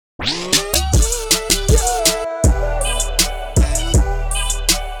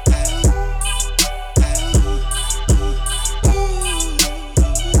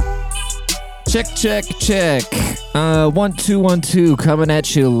Check. 1212 coming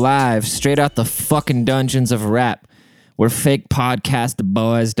at you live, straight out the fucking dungeons of rap, where fake podcast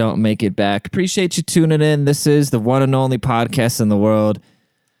boys don't make it back. Appreciate you tuning in. This is the one and only podcast in the world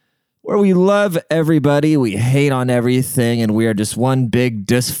where we love everybody, we hate on everything, and we are just one big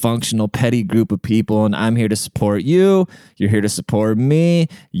dysfunctional petty group of people. And I'm here to support you, you're here to support me,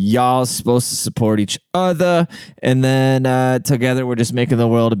 y'all supposed to support each other, and then together we're just making the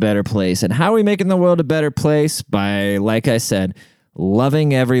world a better place. And how are we making the world a better place? By, like I said,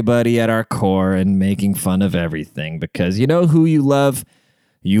 loving everybody at our core and making fun of everything. Because you know who you love?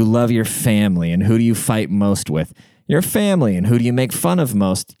 You love your family. And who do you fight most with? Your family. And who do you make fun of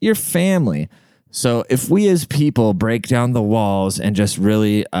most? Your family. So if we as people break down the walls and just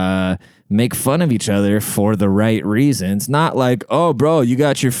really make fun of each other for the right reasons, not like, oh, bro, you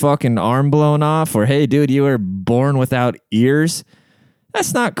got your fucking arm blown off, or hey, dude, you were born without ears.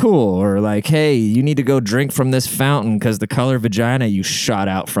 That's not cool. Or like, hey, you need to go drink from this fountain because the color vagina you shot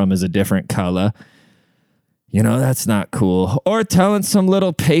out from is a different color. You know, that's not cool. Or telling some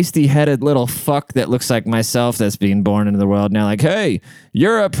little pasty-headed little fuck that looks like myself that's being born into the world now, like, hey,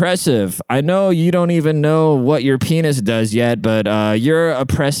 you're oppressive. I know you don't even know what your penis does yet, but you're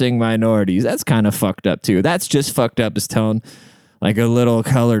oppressing minorities. That's kind of fucked up, too. That's just fucked up as telling, like, a little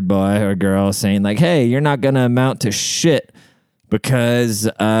colored boy or girl saying, like, hey, you're not going to amount to shit because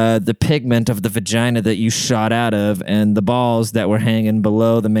the pigment of the vagina that you shot out of and the balls that were hanging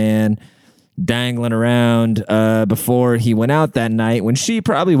below the man dangling around before he went out that night when she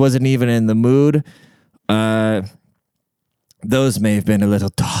probably wasn't even in the mood. Those may have been a little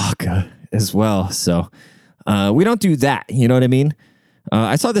darker as well. So we don't do that. You know what I mean?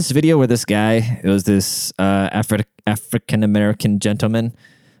 I saw this video where this guy, it was this African-American gentleman.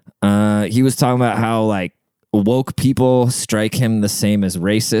 He was talking about how like woke people strike him the same as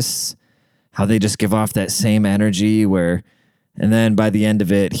racists, how they just give off that same energy where... And then by the end of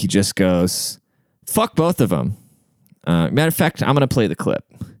it, he just goes, fuck both of them. Matter of fact, I'm going to play the clip.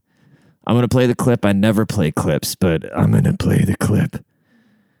 I never play clips, but I'm going to play the clip.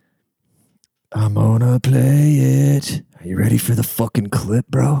 I'm going to play it. Are you ready for the fucking clip,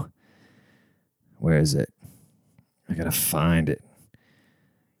 bro? Where is it? I got to find it.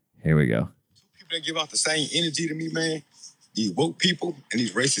 Here we go. People that give off the same energy to me, man. These woke people and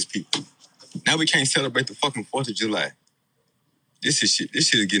these racist people. Now we can't celebrate the fucking 4th of July. This shit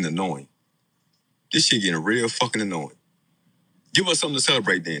is getting annoying. This shit getting real fucking annoying. Give us something to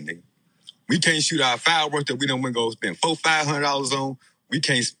celebrate then, nigga. We can't shoot our fireworks that we don't want to go spend $400-$500 on. We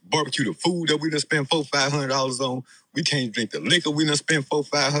can't barbecue the food that we done spend $400-$500 on. We can't drink the liquor we done spend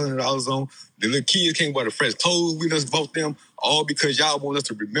 $400-$500 on. The little kids can't wear the fresh clothes we done bought them, all because y'all want us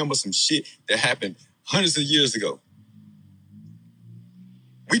to remember some shit that happened hundreds of years ago.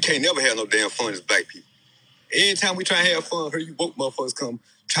 We can't never have no damn fun as black people. Anytime we try to have fun, here you woke motherfuckers come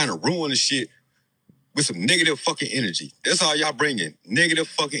trying to ruin the shit with some negative fucking energy. That's all y'all bring in. Negative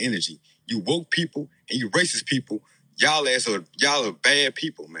fucking energy. You woke people and you racist people, y'all are bad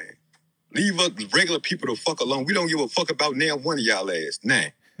people, man. Leave us regular people the fuck alone. We don't give a fuck about now one of y'all ass. Nah.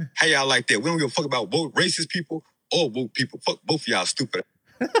 How y'all like that? We don't give a fuck about both racist people or woke people. Fuck both of y'all stupid.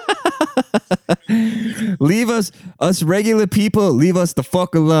 Leave us regular people, leave us the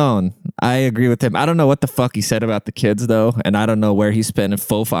fuck alone. I agree with him. I don't know what the fuck he said about the kids, though, and I don't know where he's spending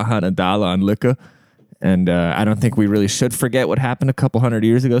 $400 on liquor. And I don't think we really should forget what happened a couple hundred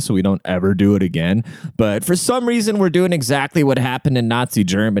years ago so we don't ever do it again. But for some reason, we're doing exactly what happened in Nazi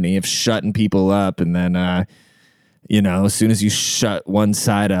Germany of shutting people up. And then, as soon as you shut one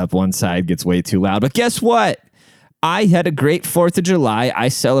side up, one side gets way too loud. But guess what? I had a great 4th of July. I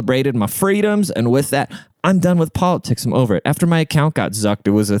celebrated my freedoms. And with that, I'm done with politics. I'm over it. After my account got zucked,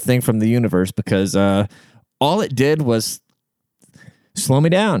 it was a thing from the universe because all it did was slow me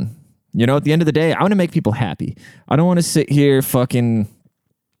down. You know, at the end of the day, I want to make people happy. I don't want to sit here fucking,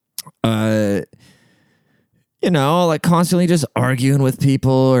 like constantly just arguing with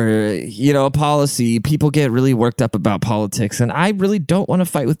people or, policy. People get really worked up about politics. And I really don't want to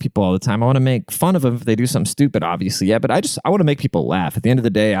fight with people all the time. I want to make fun of them if they do something stupid, obviously. Yeah, but I want to make people laugh. At the end of the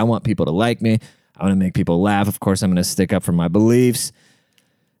day, I want people to like me. I want to make people laugh. Of course, I'm going to stick up for my beliefs.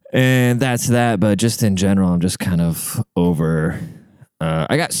 And that's that. But just in general, I'm just kind of over...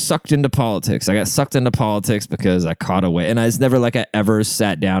 I got sucked into politics. Because I caught away. And it's never like I ever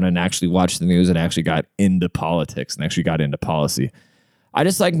sat down and actually watched the news and actually got into politics and actually got into policy. I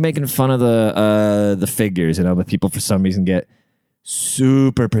just like making fun of the figures, but people for some reason get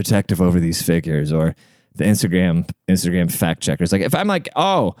super protective over these figures, or the Instagram fact checkers. Like if I'm like,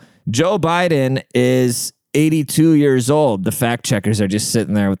 oh, Joe Biden is 82 years old, the fact checkers are just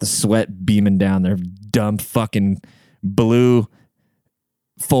sitting there with the sweat beaming down their dumb fucking blue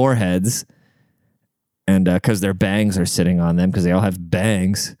foreheads. And because their bangs are sitting on them, because they all have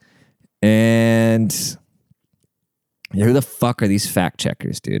bangs. And who the fuck are these fact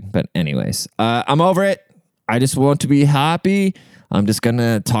checkers, dude? But anyways, I'm over it. I just want to be happy. I'm just going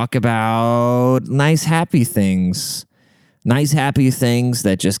to talk about nice, happy things. Nice, happy things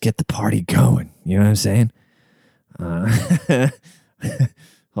that just get the party going. You know what I'm saying?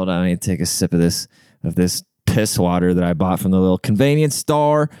 Hold on, I need to take a sip of this piss water that I bought from the little convenience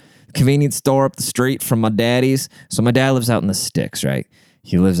store up the street from my daddy's. So my dad lives out in the sticks, right?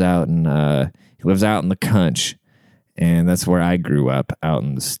 He lives out in the Cunch, and that's where I grew up, out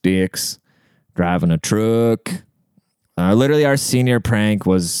in the sticks, driving a truck. Literally, our senior prank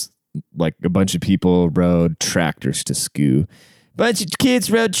was like a bunch of people rode tractors to school. Bunch of kids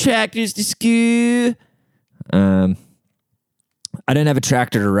rode tractors to school. I didn't have a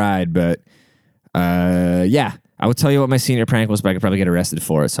tractor to ride, but yeah, I would tell you what my senior prank was, but I could probably get arrested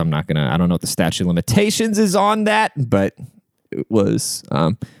for it. So I don't know what the statute of limitations is on that, but it was,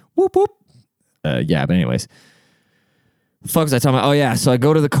 whoop, whoop. Yeah, but anyways. Fuck was I talking about? Oh, yeah. So I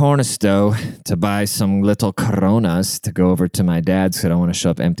go to the corner store to buy some little Coronas to go over to my dad's because I don't want to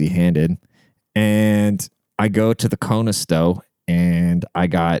show up empty-handed. And I go to the corner store and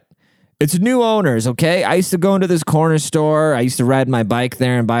it's new owners, okay? I used to go into this corner store. I used to ride my bike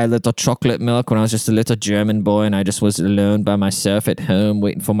there and buy a little chocolate milk when I was just a little German boy and I just was alone by myself at home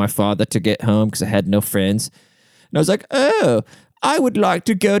waiting for my father to get home because I had no friends. And I was like, oh, I would like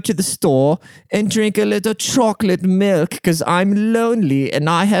to go to the store and drink a little chocolate milk because I'm lonely and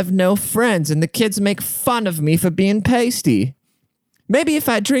I have no friends and the kids make fun of me for being pasty. Maybe if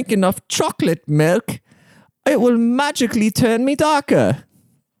I drink enough chocolate milk, it will magically turn me darker.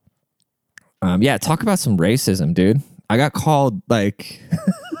 Yeah, talk about some racism, dude. I got called like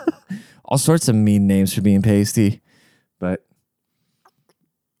all sorts of mean names for being pasty. But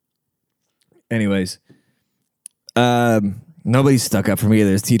anyways, nobody stuck up for me.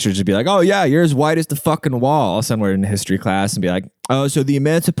 There's teachers would be like, oh yeah, you're as white as the fucking wall. All of a sudden we're in history class and be like, oh, so the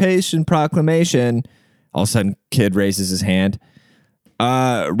Emancipation Proclamation. All of a sudden kid raises his hand.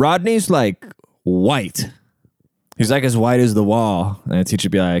 Rodney's like white. He's like as white as the wall. And the teacher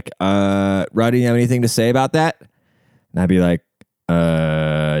would be like, Rodney, you have anything to say about that? And I'd be like,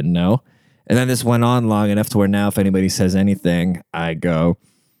 no. And then this went on long enough to where now if anybody says anything, I go,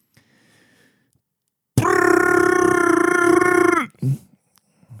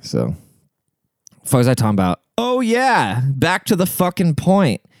 so, what was I talking about? Oh, yeah. Back to the fucking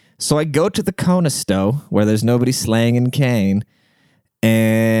point. So I go to the Kona store where there's nobody slanging cane.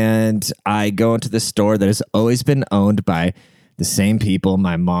 And I go into the store that has always been owned by the same people.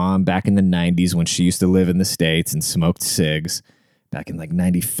 My mom back in the 90s when she used to live in the States and smoked cigs. Back in like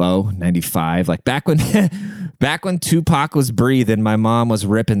 94, 95. Like back when Tupac was breathing, my mom was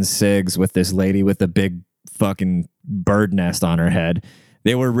ripping cigs with this lady with a big fucking bird nest on her head.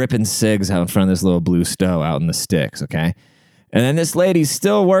 They were ripping cigs out in front of this little blue stove out in the sticks, okay? And then this lady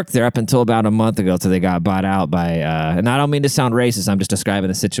still worked there up until about a month ago till they got bought out by, and I don't mean to sound racist, I'm just describing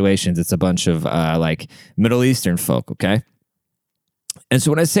the situations. It's a bunch of like Middle Eastern folk, okay? And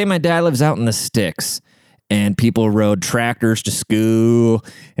so when I say my dad lives out in the sticks and people rode tractors to school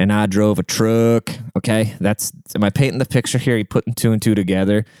and I drove a truck, okay? Am I painting the picture here? Are you putting two and two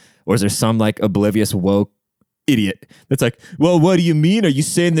together? Or is there some like oblivious woke idiot that's like, well, what do you mean? Are you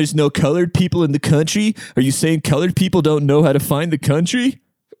saying there's no colored people in the country? Are you saying colored people don't know how to find the country?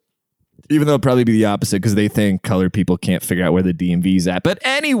 Even though it'll probably be the opposite because they think colored people can't figure out where the DMV's at. But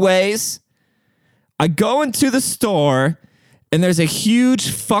anyways, I go into the store and there's a huge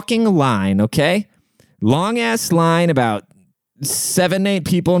fucking line, okay? Long ass line, about 7-8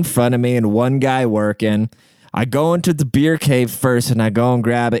 people in front of me and one guy working. I go into the beer cave first and I go and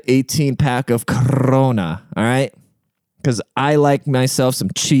grab an 18-pack of Corona, all right? Because I like myself some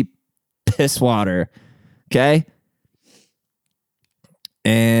cheap piss water, okay?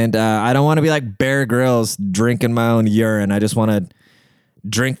 And I don't want to be like Bear Grylls drinking my own urine. I just want to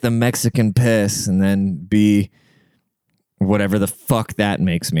drink the Mexican piss and then be whatever the fuck that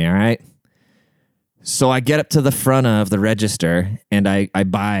makes me, all right? So I get up to the front of the register and I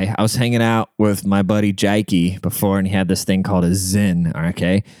buy. I was hanging out with my buddy Jakey before and he had this thing called a Zyn,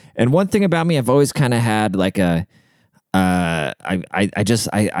 okay? And one thing about me, I've always kind of had like a, I've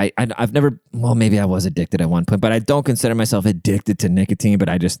never, well, maybe I was addicted at one point, but I don't consider myself addicted to nicotine, but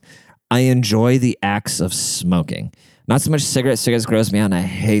I enjoy the acts of smoking. Not so much cigarettes. Cigarettes gross me out, and I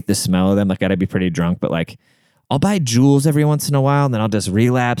hate the smell of them. Like, I gotta be pretty drunk, but like, I'll buy Juuls every once in a while, and then I'll just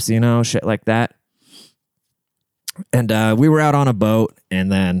relapse, shit like that. And we were out on a boat,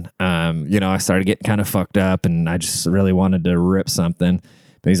 and then, I started getting kind of fucked up, and I just really wanted to rip something.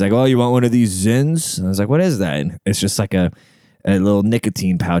 But he's like, "Oh, you want one of these Zins?" And I was like, "What is that?" And it's just like a little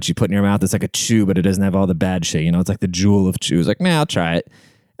nicotine pouch you put in your mouth. It's like a chew, but it doesn't have all the bad shit. It's like the Juul of chews. Like, man, I'll try it.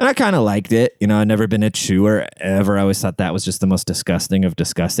 And I kind of liked it. I've never been a chewer ever. I always thought that was just the most disgusting of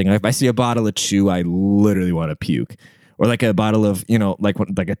disgusting. Like, if I see a bottle of chew, I literally want to puke. Or like a bottle of,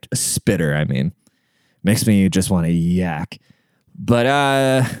 like a spitter, makes me just want to yak. But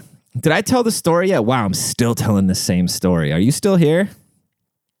did I tell the story yet? Wow, I'm still telling the same story. Are you still here?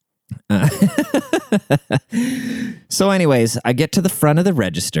 So anyways, I get to the front of the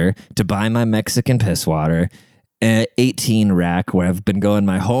register to buy my Mexican piss water, 18 rack, where I've been going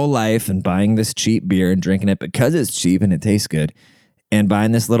my whole life and buying this cheap beer and drinking it because it's cheap and it tastes good, and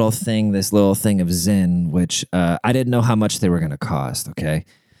buying this little thing of Zin, which I didn't know how much they were going to cost, okay?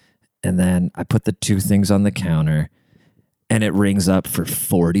 And then I put the two things on the counter, and it rings up for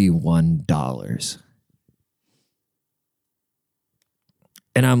 $41.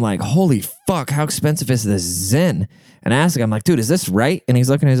 And I'm like, holy fuck, how expensive is this Zin? And I asked him, I'm like, dude, is this right? And he's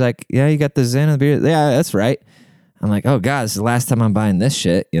looking, he's like, yeah, you got the Zin and the beer. Yeah, that's right. I'm like, oh, God, this is the last time I'm buying this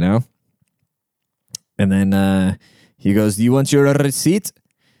shit, And then he goes, do you want your receipt?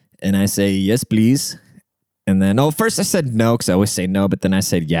 And I say, yes, please. And then, first I said no, because I always say no, but then I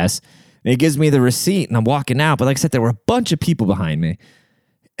said yes. And he gives me the receipt, and I'm walking out. But like I said, there were a bunch of people behind me.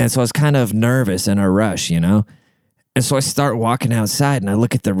 And so I was kind of nervous in a rush, And so I start walking outside, and I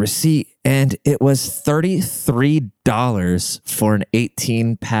look at the receipt, and it was $33 for an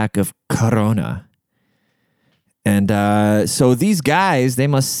 18-pack of Corona. And so these guys, they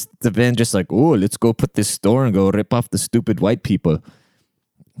must have been just like, oh, let's go put this store and go rip off the stupid white people.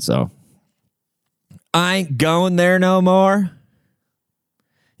 So I ain't going there no more.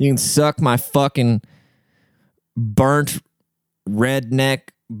 You can suck my fucking burnt, redneck,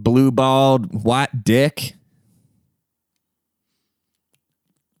 blue-balled, white dick.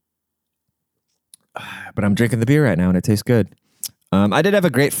 But I'm drinking the beer right now, and it tastes good. I did have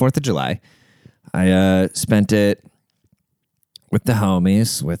a great 4th of July. I spent it with the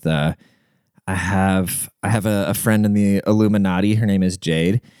homies. I have a friend in the Illuminati. Her name is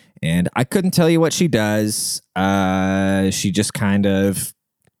Jade, and I couldn't tell you what she does. She just kind of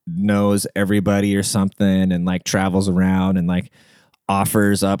knows everybody or something, and like travels around and like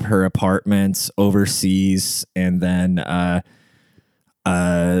offers up her apartments overseas, and then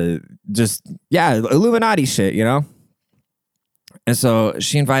Illuminati shit, And so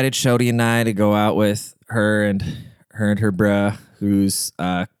she invited Shody and I to go out with her and her bruh, who's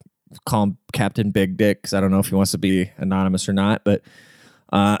call him Captain Big Dick, because I don't know if he wants to be anonymous or not, but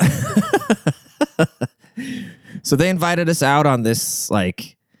so they invited us out on this,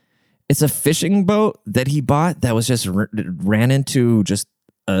 like, it's a fishing boat that he bought that was just ran into just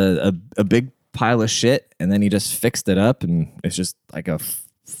a big pile of shit, and then he just fixed it up, and it's just like a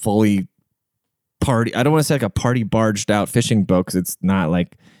fully party. I don't want to say like a party barged out fishing boat, because it's not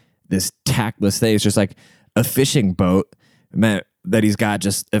like this tactless thing. It's just like a fishing boat that he's got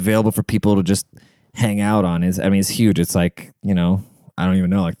just available for people to just hang out on. It's huge. It's like, I don't even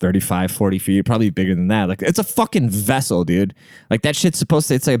know, like 35, 40 feet, probably bigger than that. Like, it's a fucking vessel, dude. Like, that shit's supposed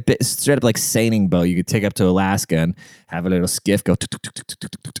to, it's like a bit straight up like sailing boat. You could take up to Alaska and have a little skiff go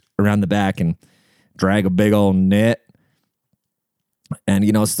around the back and drag a big old net. And,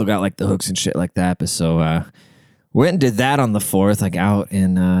 it's still got like the hooks and shit like that. But so, went and did that on the 4th, like out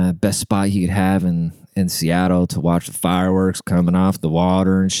in best spot you could have in Seattle to watch the fireworks coming off the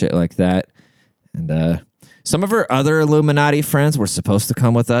water and shit like that. And some of her other Illuminati friends were supposed to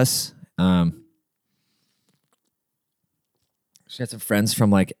come with us. She had some friends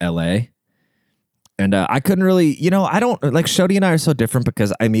from like LA. And I couldn't really, I don't, like, Shody and I are so different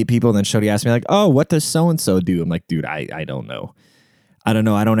because I meet people and then Shody asks me like, oh, what does so-and-so do? I'm like, dude, I don't know. I don't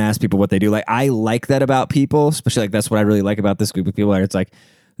know. I don't ask people what they do. Like, I like that about people, especially like that's what I really like about this group of people. Where it's like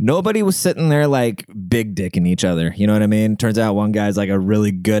nobody was sitting there like big dicking each other. You know what I mean? Turns out one guy's like a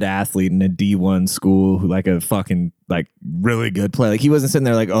really good athlete in a D1 school who like a fucking like really good player. Like, he wasn't sitting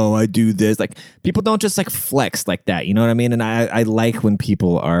there like, oh, I do this. Like, people don't just like flex like that. You know what I mean? And I like when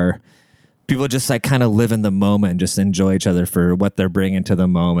people just like kind of live in the moment and just enjoy each other for what they're bringing to the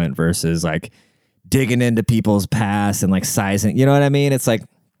moment versus like digging into people's past and like sizing, you know what I mean? It's like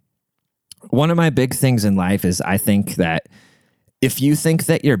one of my big things in life is I think that if you think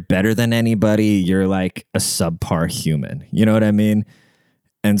that you're better than anybody, you're like a subpar human. You know what I mean?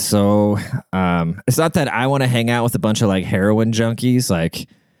 And so it's not that I want to hang out with a bunch of like heroin junkies. Like,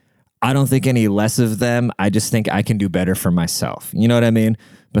 I don't think any less of them. I just think I can do better for myself. You know what I mean?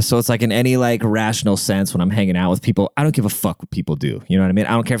 But so it's like in any like rational sense, when I'm hanging out with people, I don't give a fuck what people do. You know what I mean?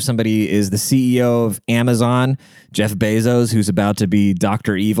 I don't care if somebody is the CEO of Amazon, Jeff Bezos, who's about to be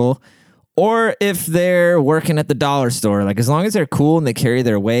Dr. Evil, or if they're working at the dollar store. Like, as long as they're cool and they carry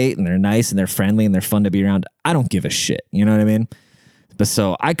their weight and they're nice and they're friendly and they're fun to be around, I don't give a shit. You know what I mean? But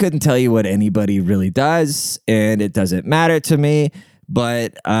so I couldn't tell you what anybody really does, and it doesn't matter to me.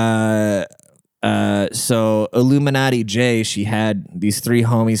 But so Illuminati J, she had these 3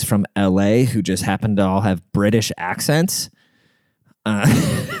 homies from LA who just happened to all have British accents.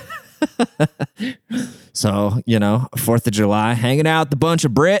 So, you know, 4th of July, hanging out with a bunch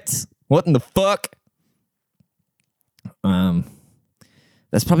of Brits. What in the fuck?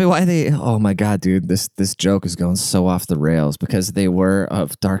 That's probably why oh my God, dude, this joke is going so off the rails, because they were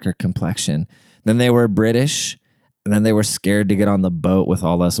of darker complexion. Then they were British, and then they were scared to get on the boat with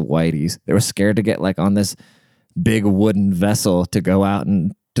all us whiteys. They were scared to get like on this big wooden vessel to go out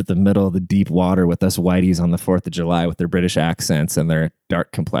into the middle of the deep water with us whiteys on the 4th of July with their British accents and their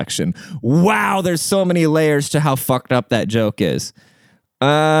dark complexion. Wow, there's so many layers to how fucked up that joke is. So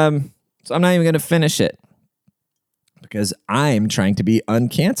I'm not even going to finish it, because I'm trying to be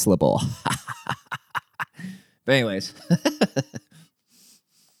uncancelable. But anyways,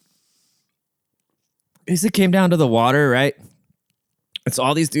 as it came down to the water, right? It's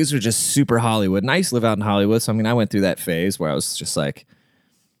all these dudes were just super Hollywood. And I used to live out in Hollywood. So, I mean, I went through that phase where I was just like,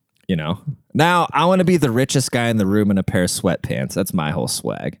 you know, now I want to be the richest guy in the room in a pair of sweatpants. That's my whole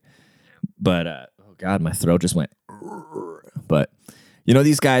swag. But, oh God, my throat just went. But, you know,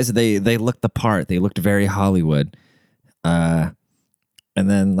 these guys, they looked the part. They looked very Hollywood. And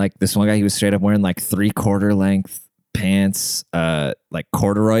then like this one guy, he was straight up wearing like 3/4 length pants, like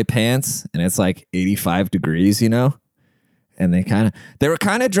corduroy pants, and it's like 85 degrees, you know? And they were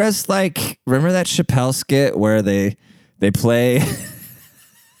kind of dressed like, remember that Chappelle skit where they play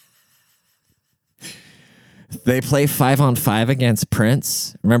they play 5-on-5 against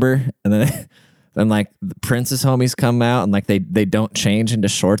Prince, remember? And then like the Prince's homies come out and like they don't change into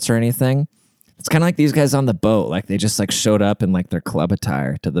shorts or anything. It's kind of like these guys on the boat. Like they just like showed up in like their club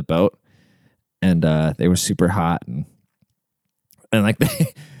attire to the boat, and they were super hot, and like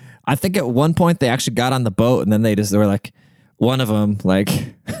I think at one point they actually got on the boat, and then they were like, one of them, like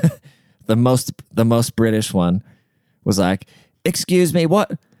the most British one, was like, "Excuse me,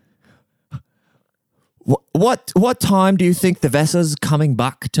 what time do you think the vessel's coming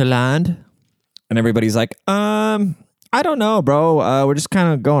back to land?" And everybody's like, I don't know, bro. We're just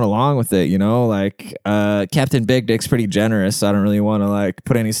kind of going along with it, you know? Like, Captain Big Dick's pretty generous, so I don't really want to, like,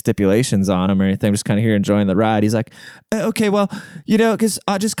 put any stipulations on him or anything. I'm just kind of here enjoying the ride. He's like, okay, well, you know, because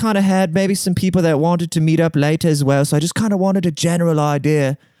I just kind of had maybe some people that wanted to meet up later as well, so I just kind of wanted a general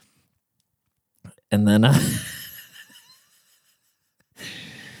idea. And then I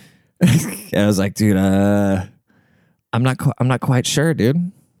was like, dude, I'm not quite sure,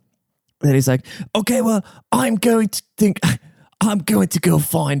 dude. Then he's like, okay, well, I'm going to go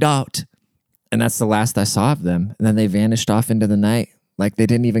find out. And that's the last I saw of them. And then they vanished off into the night. Like they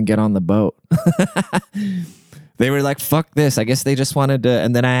didn't even get on the boat. They were like, fuck this. I guess they just wanted to.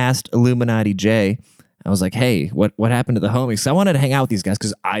 And then I asked Illuminati J. I was like, hey, what happened to the homies? So I wanted to hang out with these guys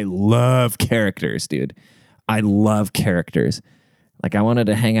because I love characters, dude. I love characters. Like I wanted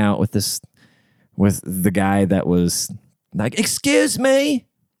to hang out with the guy that was like, excuse me.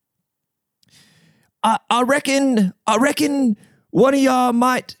 I reckon one of y'all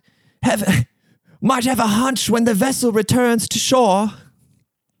might have a hunch when the vessel returns to shore,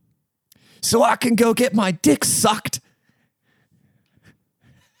 so I can go get my dick sucked.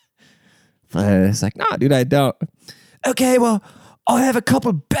 But it's like, nah, dude, I don't. Okay, well, I have a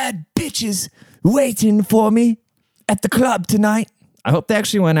couple bad bitches waiting for me at the club tonight. I hope they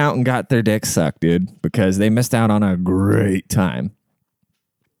actually went out and got their dick sucked, dude, because they missed out on a great time.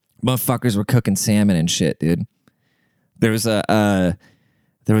 Motherfuckers were cooking salmon and shit, dude. There was a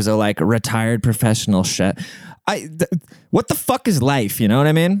like retired professional chef. What the fuck is life? You know what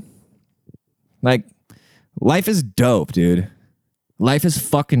I mean? Like, life is dope, dude. Life is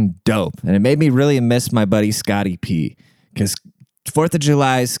fucking dope, and it made me really miss my buddy Scotty P. Because 4th of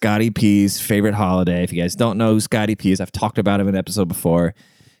July is Scotty P's favorite holiday. If you guys don't know who Scotty P is, I've talked about him in an episode before.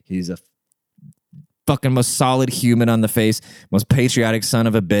 He's a fucking most solid human on the face, most patriotic son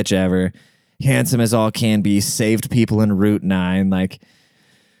of a bitch ever, handsome as all can be, saved people in Route 9, like,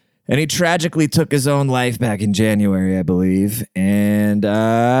 and he tragically took his own life back in January, I believe, and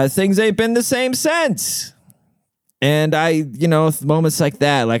things ain't been the same since. And moments like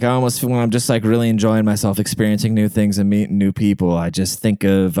that, like I almost feel when I'm just like really enjoying myself, experiencing new things and meeting new people. I just think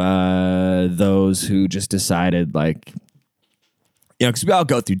of those who just decided, like, because we all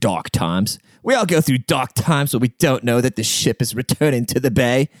go through dark times. We all go through dark times when we don't know that the ship is returning to the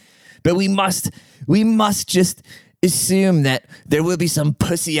bay. But we must just assume that there will be some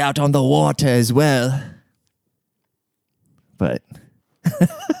pussy out on the water as well. But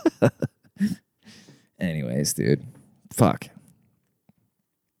anyways, dude, fuck.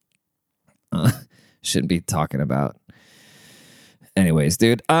 Shouldn't be talking about. Anyways,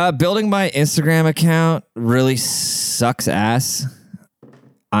 dude, building my Instagram account really sucks ass.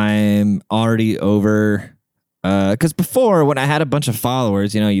 I'm already over, because before when I had a bunch of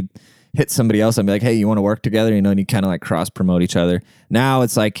followers, you'd hit somebody else and be like, hey, you want to work together? And you kind of like cross promote each other. Now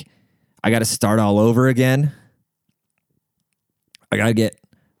it's like, I got to start all over again. I got to get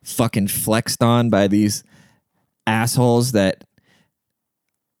fucking flexed on by these assholes that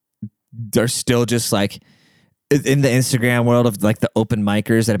are still just like in the Instagram world of like the open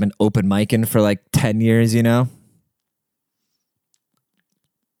micers that have been open micing for like 10 years,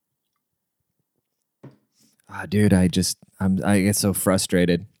 Dude, I get so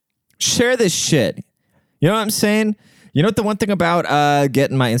frustrated. Share this shit. You know what I'm saying? You know what the one thing about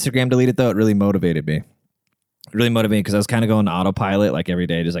getting my Instagram deleted though, it really motivated me. Because I was kind of going autopilot like every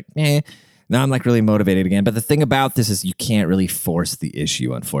day, just like, Now I'm like really motivated again. But the thing about this is you can't really force the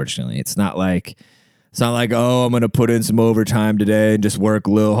issue, unfortunately. It's not like, oh, I'm going to put in some overtime today and just work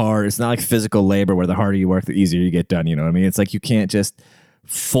a little hard. It's not like physical labor where the harder you work, the easier you get done. You know what I mean? It's like you can't just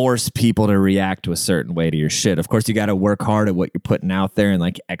force people to react to a certain way to your shit. Of course, you got to work hard at what you're putting out there and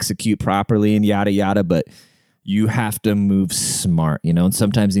like execute properly and yada, yada. But you have to move smart, and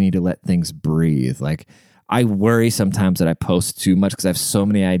sometimes you need to let things breathe. Like, I worry sometimes that I post too much because I have so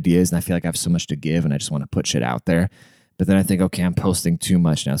many ideas and I feel like I have so much to give and I just want to put shit out there. But then I think, okay, I'm posting too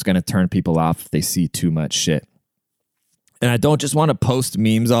much now. It's going to turn people off if they see too much shit. And I don't just want to post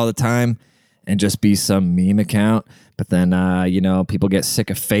memes all the time and just be some meme account. But then, people get sick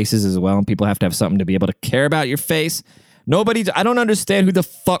of faces as well. And people have to have something to be able to care about your face. I don't understand who the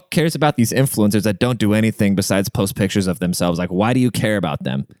fuck cares about these influencers that don't do anything besides post pictures of themselves. Like, why do you care about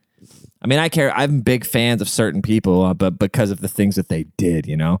them? I mean, I care. I'm big fans of certain people, but because of the things that they did,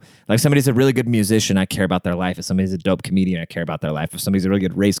 Like somebody's a really good musician, I care about their life. If somebody's a dope comedian, I care about their life. If somebody's a really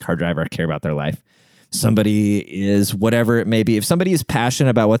good race car driver, I care about their life. Somebody is whatever it may be. If somebody is passionate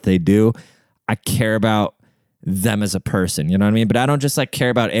about what they do, I care about them as a person. You know what I mean? But I don't just like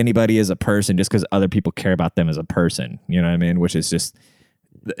care about anybody as a person just because other people care about them as a person. You know what I mean? Which is just,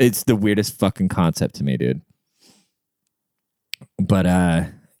 it's the weirdest fucking concept to me, dude. But,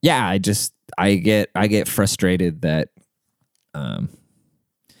 yeah, I get frustrated that I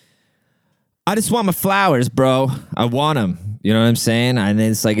just want my flowers, bro. I want them. You know what I'm saying? And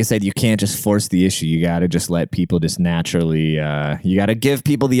it's like I said, you can't just force the issue. You got to just let people just naturally, you got to give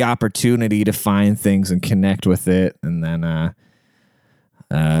people the opportunity to find things and connect with it and then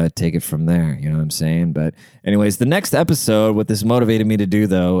take it from there. You know what I'm saying? But anyways, the next episode, what this motivated me to do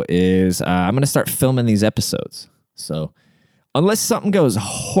though, is I'm going to start filming these episodes. So unless something goes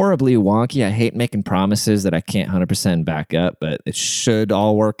horribly wonky, I hate making promises that I can't 100% back up, but it should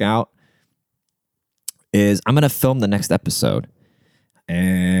all work out, is I'm going to film the next episode.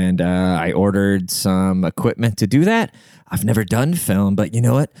 And I ordered some equipment to do that. I've never done film, but you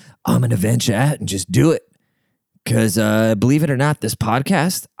know what? I'm going to venture out and just do it. Because believe it or not, this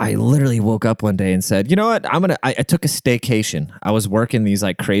podcast, I literally woke up one day and said, you know what? I took a staycation. I was working these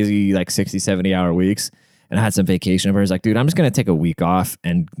like crazy, like 60, 70 hour weeks. And I had some vacation over. I was like, dude, I'm just going to take a week off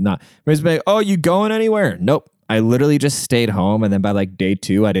and not. Everybody's like, oh, you going anywhere? Nope. I literally just stayed home. And then by like day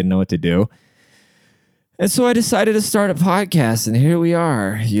 2, I didn't know what to do. And so I decided to start a podcast. And here we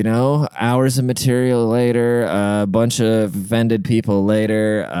are, hours of material later, a bunch of vended people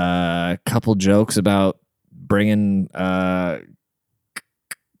later, a couple jokes about bringing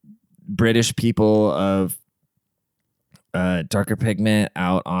British people of darker pigment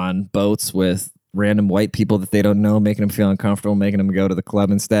out on boats with random white people that they don't know, making them feel uncomfortable, making them go to the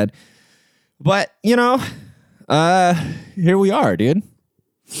club instead. But, here we are, dude.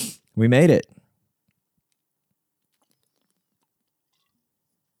 We made it.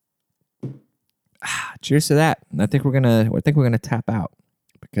 Cheers to that. I think we're gonna tap out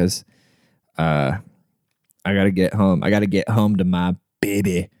because I gotta get home. I gotta get home to my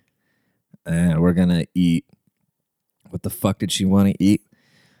baby. And we're gonna eat. What the fuck did she want to eat?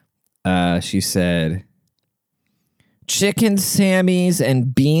 She said, chicken Sammys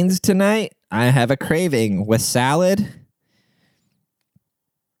and beans tonight. I have a craving with salad.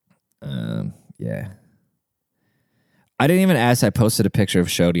 Yeah. I didn't even ask. I posted a picture of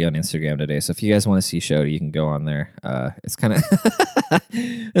Shody on Instagram today. So if you guys want to see Shody, you can go on there. It's kind of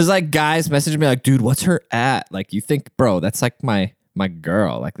there's like guys messaging me like, dude, what's her at? Like, you think, bro, that's like my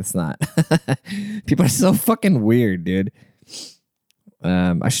girl. Like, that's not. People are so fucking weird, dude.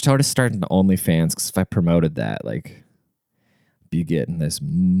 I should try to start an OnlyFans because if I promoted that, like, be getting this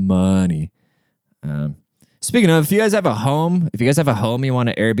money. Speaking of, if you guys have a home, you want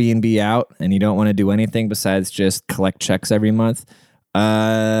to Airbnb out and you don't want to do anything besides just collect checks every month,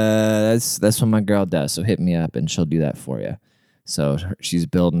 that's what my girl does. So hit me up and she'll do that for you. So she's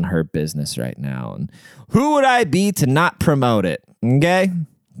building her business right now. And who would I be to not promote it? Okay?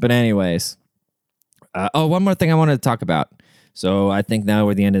 But anyways. One more thing I wanted to talk about. So I think now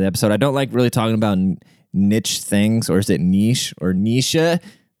we're at the end of the episode. I don't like really talking about niche things, or is it niche or niche?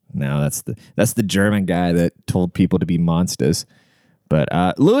 No, that's the German guy that told people to be monsters. But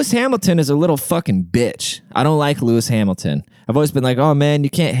Lewis Hamilton is a little fucking bitch. I don't like Lewis Hamilton. I've always been like, oh man, you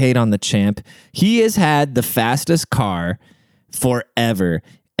can't hate on the champ. He has had the fastest car forever,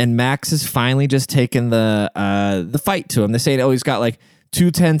 and Max has finally just taken the fight to him. They say, he's got like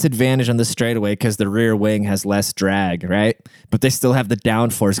 2/10 advantage on the straightaway because the rear wing has less drag, right? But they still have the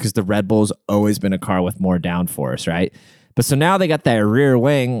downforce because the Red Bull's always been a car with more downforce, right? But so now they got that rear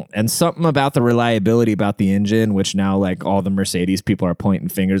wing, and something about the reliability about the engine, which now like all the Mercedes people are pointing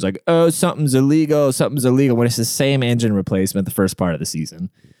fingers like, oh, something's illegal, when it's the same engine replacement the first part of the season.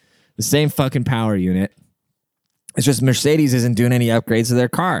 The same fucking power unit. It's just Mercedes isn't doing any upgrades to their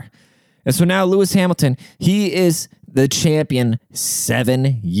car. And so now Lewis Hamilton, he is the champion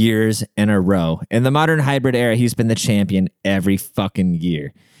 7 years in a row. In the modern hybrid era, he's been the champion every fucking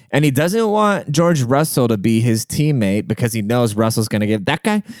year. And he doesn't want George Russell to be his teammate because he knows Russell's going to give that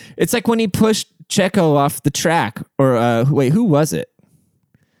guy. It's like when he pushed Checo off the track. Or wait, who was it?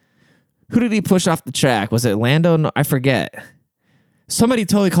 Who did he push off the track? Was it Lando? No, I forget. Somebody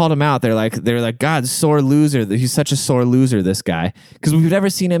totally called him out. They're like, God, sore loser. He's such a sore loser, this guy. Because we've never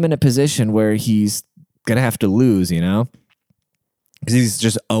seen him in a position where he's going to have to lose, you know? Because he's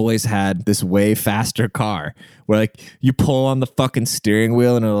just always had this way faster car where like you pull on the fucking steering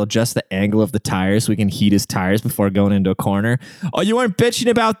wheel and it'll adjust the angle of the tires so we can heat his tires before going into a corner. Oh, you weren't bitching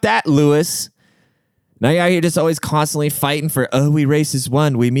about that, Lewis. Now you're out here just always constantly fighting for, we races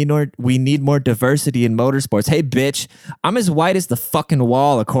won. We need more diversity in motorsports. Hey, bitch, I'm as white as the fucking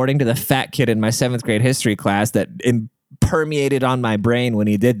wall, according to the fat kid in my 7th grade history class that permeated on my brain when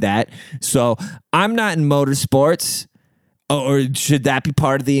he did that. So I'm not in motorsports. Oh, or should that be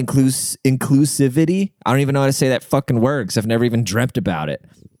part of the inclusivity? I don't even know how to say that fucking word because I've never even dreamt about it.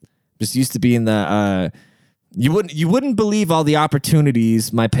 Just used to be in the... You wouldn't believe all the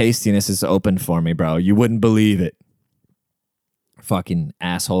opportunities my pastiness has opened for me, bro. You wouldn't believe it. Fucking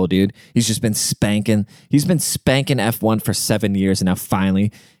asshole, dude. He's just been spanking. He's been spanking F1 for 7 years, and now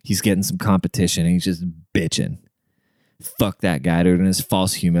finally he's getting some competition, and he's just bitching. Fuck that guy, dude, and his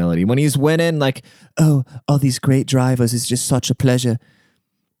false humility. When he's winning, like, oh, all these great drivers, it's just such a pleasure.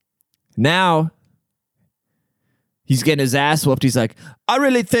 Now, he's getting his ass whooped. He's like, I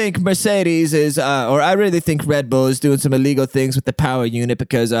really think Mercedes is, or I really think Red Bull is doing some illegal things with the power unit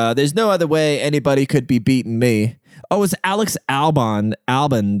because there's no other way anybody could be beating me. Oh, it was Alex Albon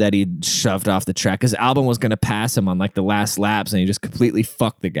that he shoved off the track because Albon was going to pass him on like the last laps and he just completely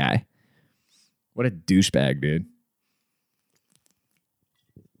fucked the guy. What a douchebag, dude.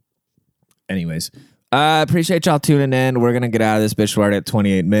 Anyways, appreciate y'all tuning in. We're going to get out of this bitch short at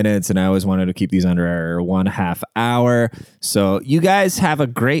 28 minutes, and I always wanted to keep these under our 1.5 hour. So you guys have a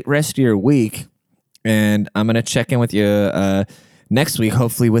great rest of your week, and I'm going to check in with you next week,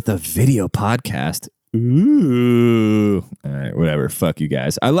 hopefully with a video podcast. Ooh. All right, whatever. Fuck you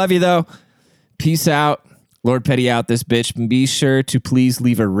guys. I love you, though. Peace out. Lord Petty out this bitch. And be sure to please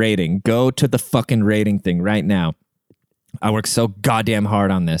leave a rating. Go to the fucking rating thing right now. I work so goddamn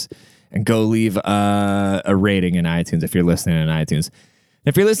hard on this. And go leave a rating in iTunes if you're listening in iTunes.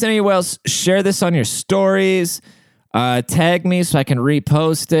 If you're listening anywhere else, share this on your stories. Tag me so I can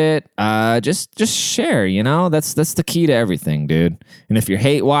repost it. Just share, you know? That's the key to everything, dude. And if you're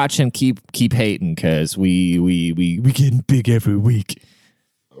hate watching, keep hating, because we getting big every week.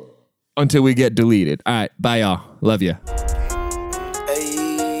 Until we get deleted. All right, bye y'all. Love you.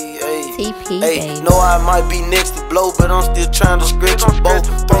 Hey, know I might be next to blow, but I'm still trying to stretch a boat.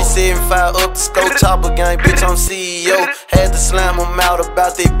 375 up the scope, chopper gang, bitch, I'm CEO. Had to slam him out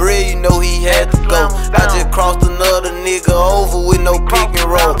about that bread, you know he had to go. I just crossed another nigga over with no pick and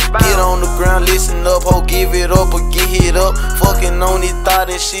roll. Get on the ground, listen up, ho, give it up or get hit up. Fucking on his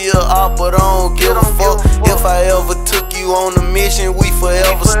thought and she a op, but I don't give a fuck. If I ever took you on a mission, we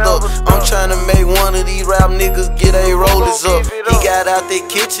forever stuck. I'm trying to make one of these rap niggas get a rollers up. He got out that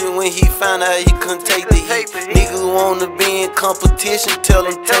kitchen when he found out he couldn't take the heat. Niggas wanna be in competition, tell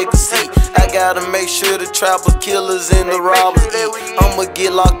him take a seat. I gotta make sure the trapper killers and the robbers eat. I'ma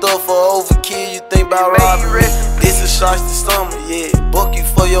get locked up for overkill, you think about robbery. This is shots to stomach, yeah. Buck you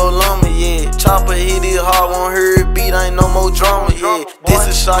for your lumber, yeah. Chopper hit it hard, won't hear it beat, ain't no more drama, yeah. This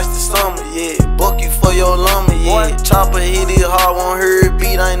is shots to stomach, yeah. Buck you for your lumber, yeah. Chopper hit it hard, won't hear it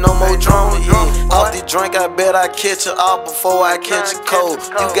beat, ain't no more drama, yeah. Off the drink, I bet I catch a op before I catch a cold.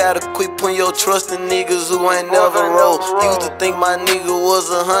 You gotta quit putting your trust in niggas who ain't never rolled. Used to think my nigga was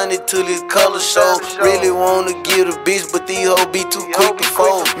 100 till his color show. Really wanna get a bitch, but these hoes be too quick to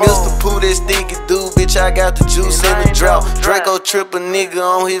fold. Mr. Pooh, that sticky dude, bitch, I got the juice in the drought. Draco trip a nigga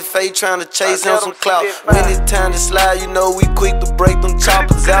on his face, tryna chase him some clout. When it's time to slide, you know we quick to break them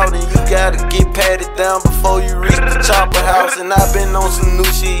choppers out. And you gotta get patted down before you reach the chopper house. And I been on some new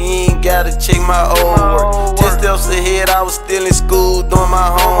shit, you ain't gotta check my old work. 10 steps ahead, I was still in school doing my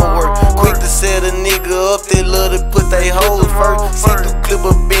homework. Quick to set a nigga up, they love to put they hoes first. See through clip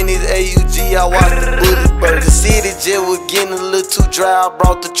up in his AUG, I watched the bullet burst. The city jet was getting a little too dry, I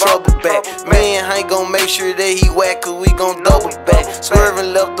brought the trouble back. Man, I ain't gon' make sure that he whack, cause we gon' double back.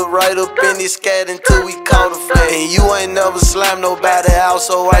 Swerving left to right up in his scat until we caught a flag. And you ain't never slammed nobody out,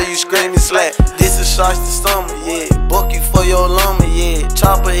 so why you screaming slack? This is shots to stomach, yeah. Buck you for your lumber, yeah.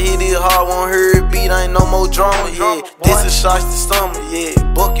 Chopper hit it hard, won't hear it beat, ain't no more drama, yeah. This is shots to stomach, yeah.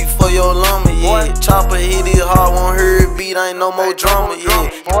 Buck you for your lumber, yeah. Chopper hit it hard, won't hear it beat, ain't no more drama, yeah.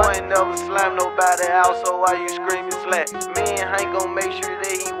 You ain't never slammed nobody out, so why you screaming slack? Man, I ain't gon' make sure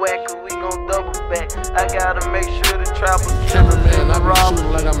that he whack, cause we gon' double back. I gotta make sure the trapper killer, man. I be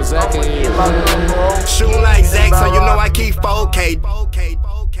shooting like I'm a Zach. Shooting like Zach, so you know I keep 4K.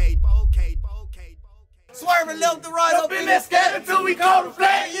 Swerving left to right up in that scat until we call the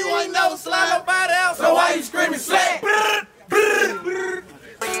flag. You ain't never slide nobody out, so why you screaming slack?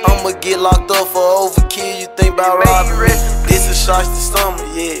 I'ma get locked up for overkill, you think about robbery. This is shots to stomach,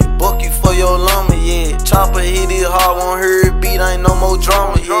 yeah. Buck you for your lumber, yeah. Chopper hit it hard, won't hear it beat, ain't no more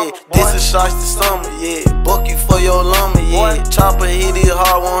drama, yeah. This is shots to stomach, yeah. Buck you for your lumber, yeah. Chopper hit it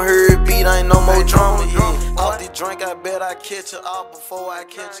hard, won't hear it beat, ain't no more drama, yeah. Off the drink, I bet I catch a op before I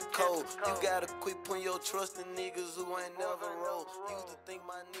catch a cold. You gotta quit putting your trust in niggas who ain't never rolled. Used to think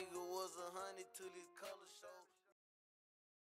my nigga was 100 till his color showed.